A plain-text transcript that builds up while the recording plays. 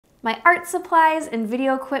My art supplies and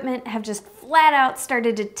video equipment have just flat out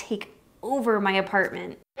started to take over my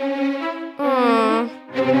apartment. So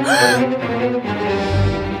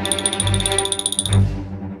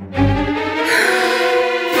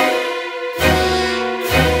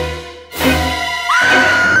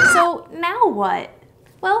now what?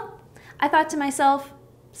 Well, I thought to myself,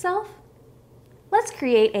 let's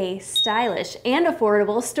create a stylish and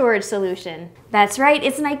affordable storage solution. That's right,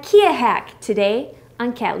 it's an IKEA hack today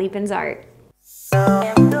on Cat Leapin's Art.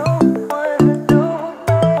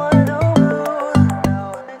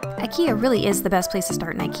 IKEA really is the best place to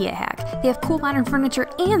start an IKEA hack. They have cool modern furniture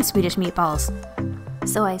and Swedish meatballs.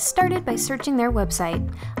 So I started by searching their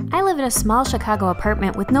website. I live in a small Chicago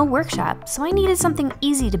apartment with no workshop, so I needed something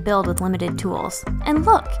easy to build with limited tools. And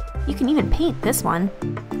look, you can even paint this one.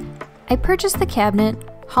 I purchased the cabinet,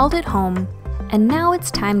 hauled it home, and now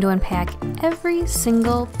it's time to unpack every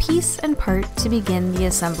single piece and part to begin the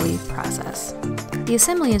assembly process. The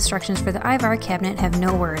assembly instructions for the IVAR cabinet have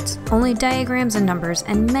no words, only diagrams and numbers,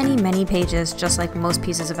 and many pages, just like most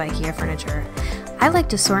pieces of IKEA furniture. I like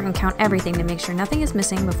to sort and count everything to make sure nothing is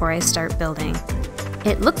missing before I start building.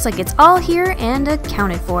 It looks like it's all here and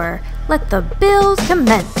accounted for. Let the build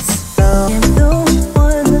commence!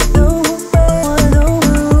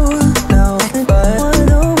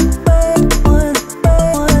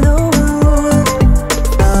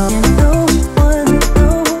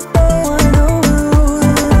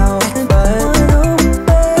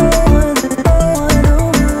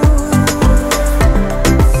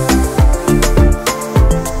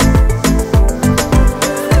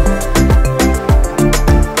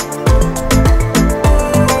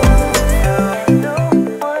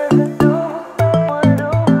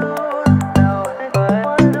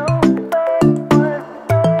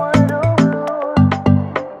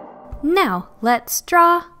 Now, let's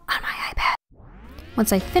draw on my iPad.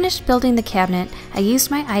 Once I finished building the cabinet, I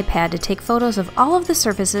used my iPad to take photos of all of the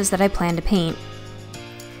surfaces that I plan to paint.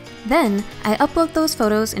 Then, I upload those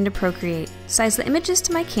photos into Procreate, size the images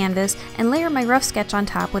to my canvas, and layer my rough sketch on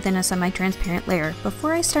top within a semi-transparent layer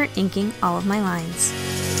before I start inking all of my lines.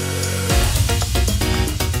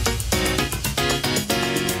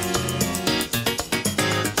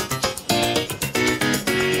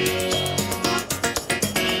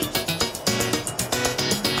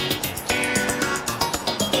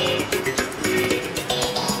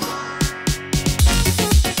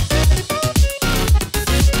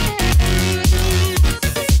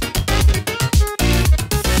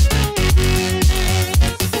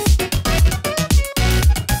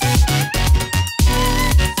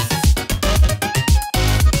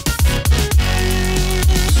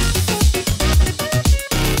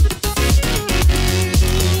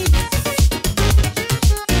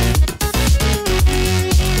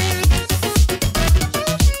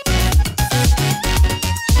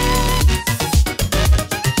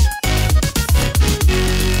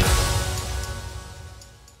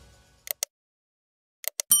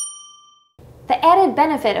 The added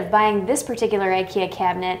benefit of buying this particular IKEA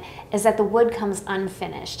cabinet is that the wood comes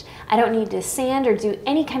unfinished. I don't need to sand or do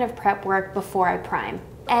any kind of prep work before I prime.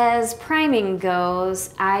 As priming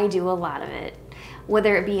goes, I do a lot of it.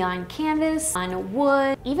 Whether it be on canvas, on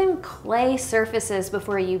wood, even clay surfaces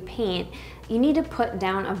before you paint, you need to put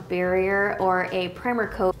down a barrier or a primer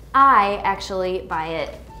coat. I actually buy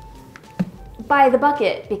it by the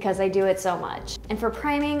bucket because I do it so much. And for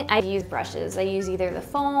priming, I use brushes. I use either the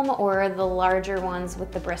foam or the larger ones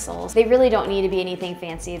with the bristles. They really don't need to be anything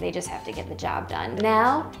fancy, they just have to get the job done.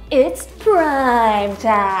 Now, it's prime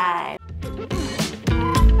time!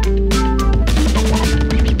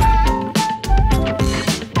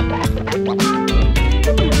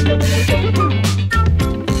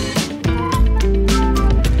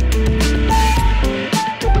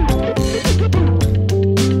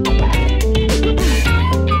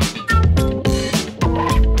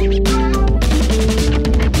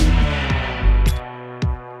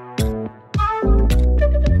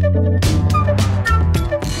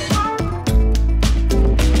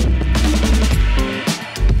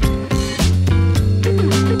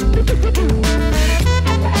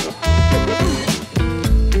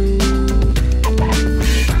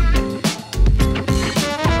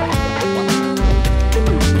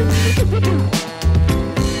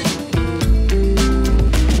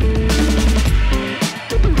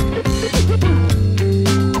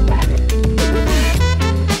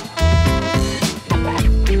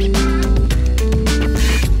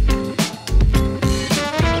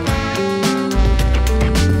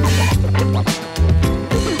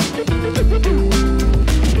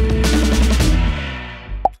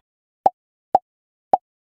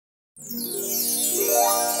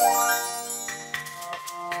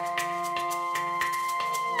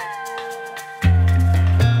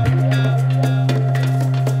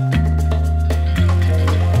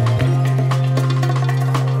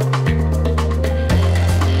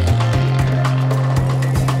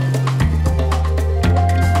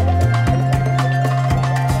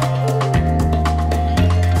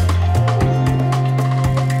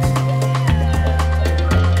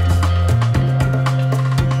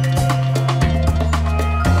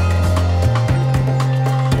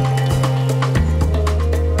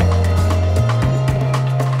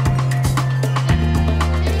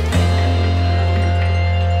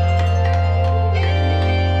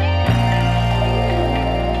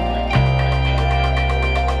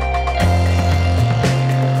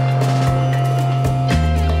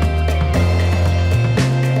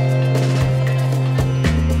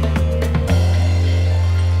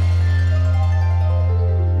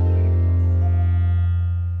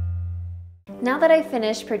 Now that I've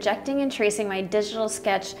finished projecting and tracing my digital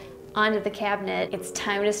sketch onto the cabinet, it's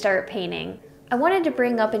time to start painting. I wanted to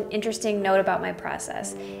bring up an interesting note about my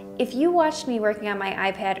process. If you watched me working on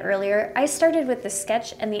my iPad earlier, I started with the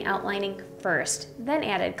sketch and the outlining first, then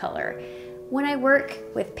added color. When I work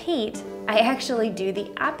with paint, I actually do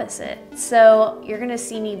the opposite. So you're gonna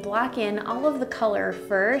see me block in all of the color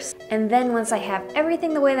first, and then once I have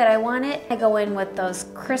everything the way that I want it, I go in with those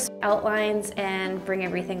crisp outlines and bring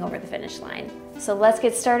everything over the finish line. So let's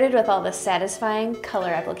get started with all the satisfying color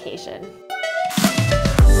application.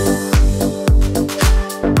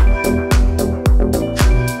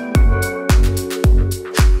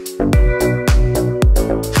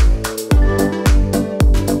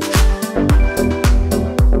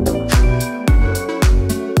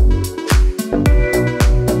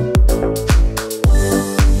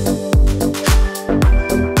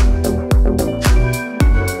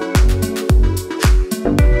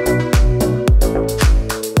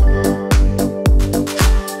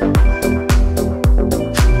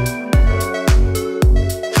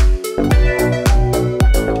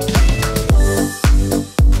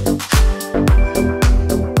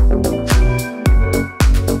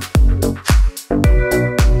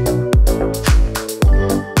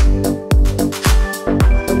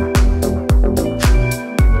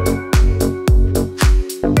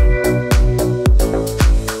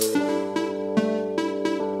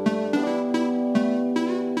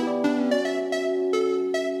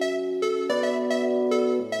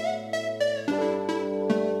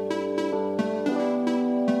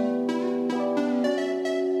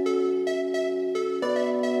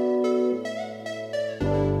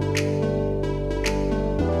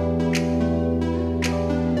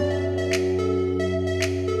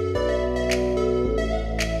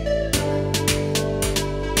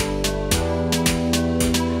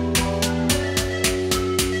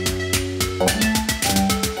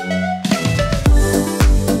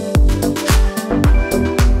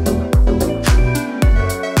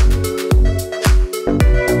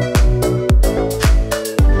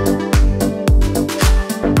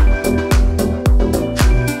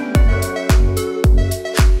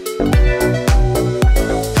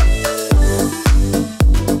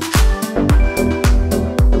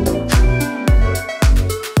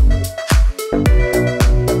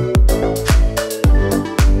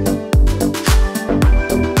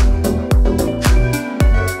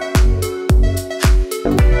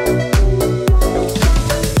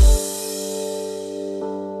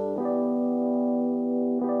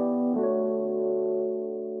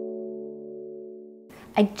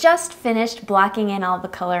 I just finished blocking in all the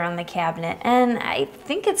color on the cabinet, and I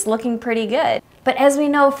think it's looking pretty good. But as we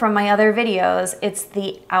know from my other videos, it's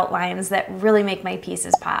the outlines that really make my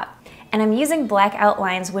pieces pop. And I'm using black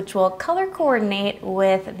outlines which will color coordinate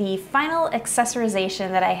with the final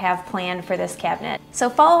accessorization that I have planned for this cabinet. So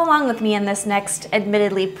follow along with me in this next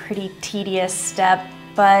admittedly pretty tedious step,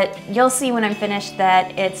 but you'll see when I'm finished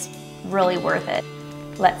that it's really worth it.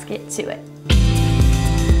 Let's get to it.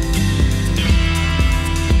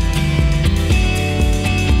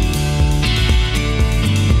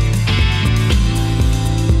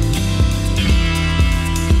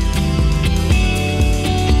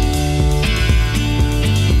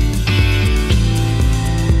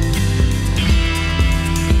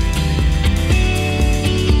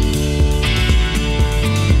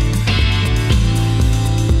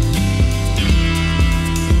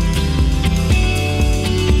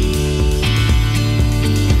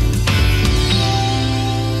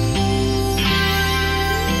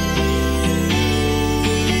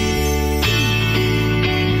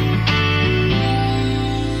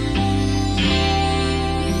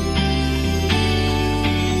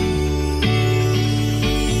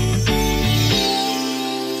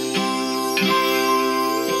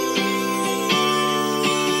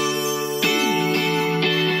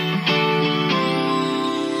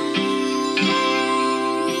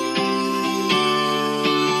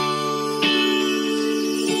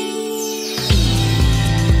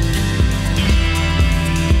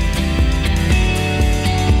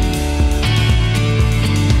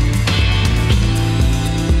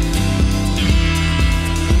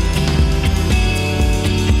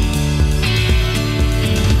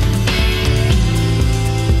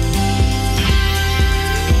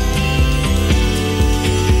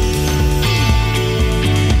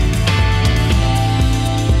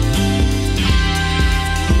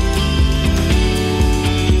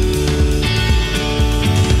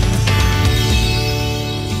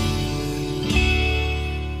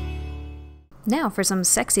 Now for some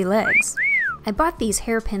sexy legs. I bought these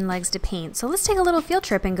hairpin legs to paint, so let's take a little field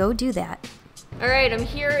trip and go do that. Alright, I'm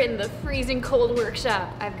here in the freezing cold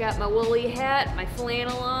workshop. I've got my woolly hat, my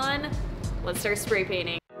flannel on. Let's start spray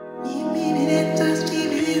painting.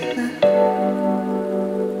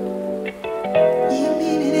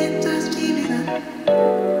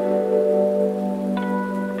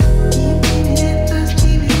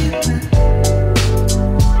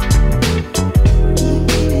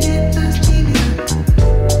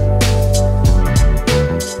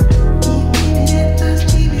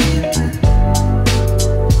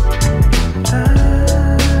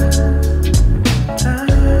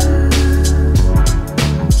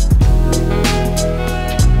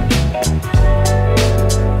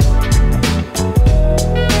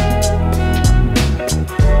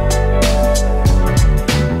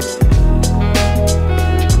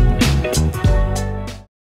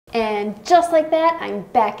 And just like that, I'm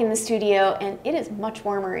back in the studio and it is much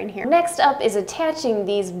warmer in here. Next up is attaching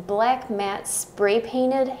these black matte spray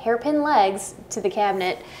painted hairpin legs to the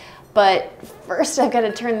cabinet. But first I've got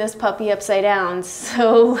to turn this puppy upside down,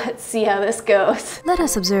 so let's see how this goes. Let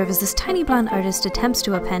us observe as this tiny blonde artist attempts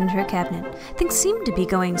to append her cabinet. Things seem to be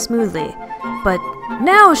going smoothly, but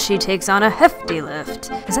now she takes on a hefty lift.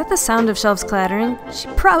 Is that the sound of shelves clattering? She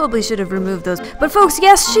probably should have removed those. But folks,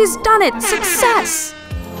 yes, she's done it! Success!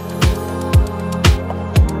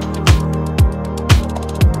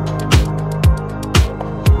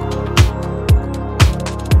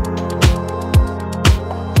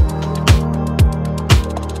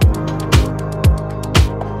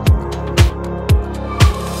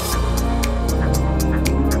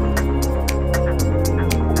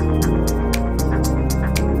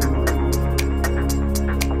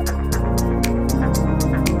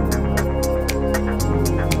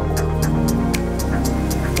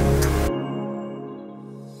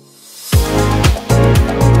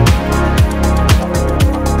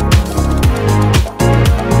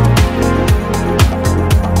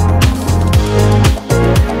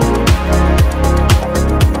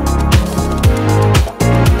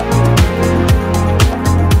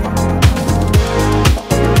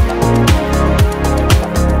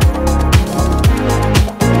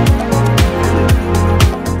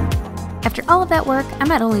 After all of that work, I'm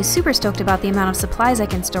not only super stoked about the amount of supplies I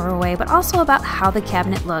can store away, but also about how the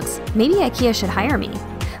cabinet looks. Maybe IKEA should hire me.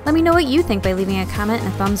 Let me know what you think by leaving a comment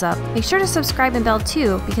and a thumbs up. Make sure to subscribe and bell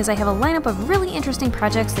too, because I have a lineup of really interesting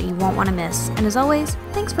projects that you won't want to miss. And as always,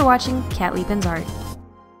 thanks for watching Cat Leapin's Art.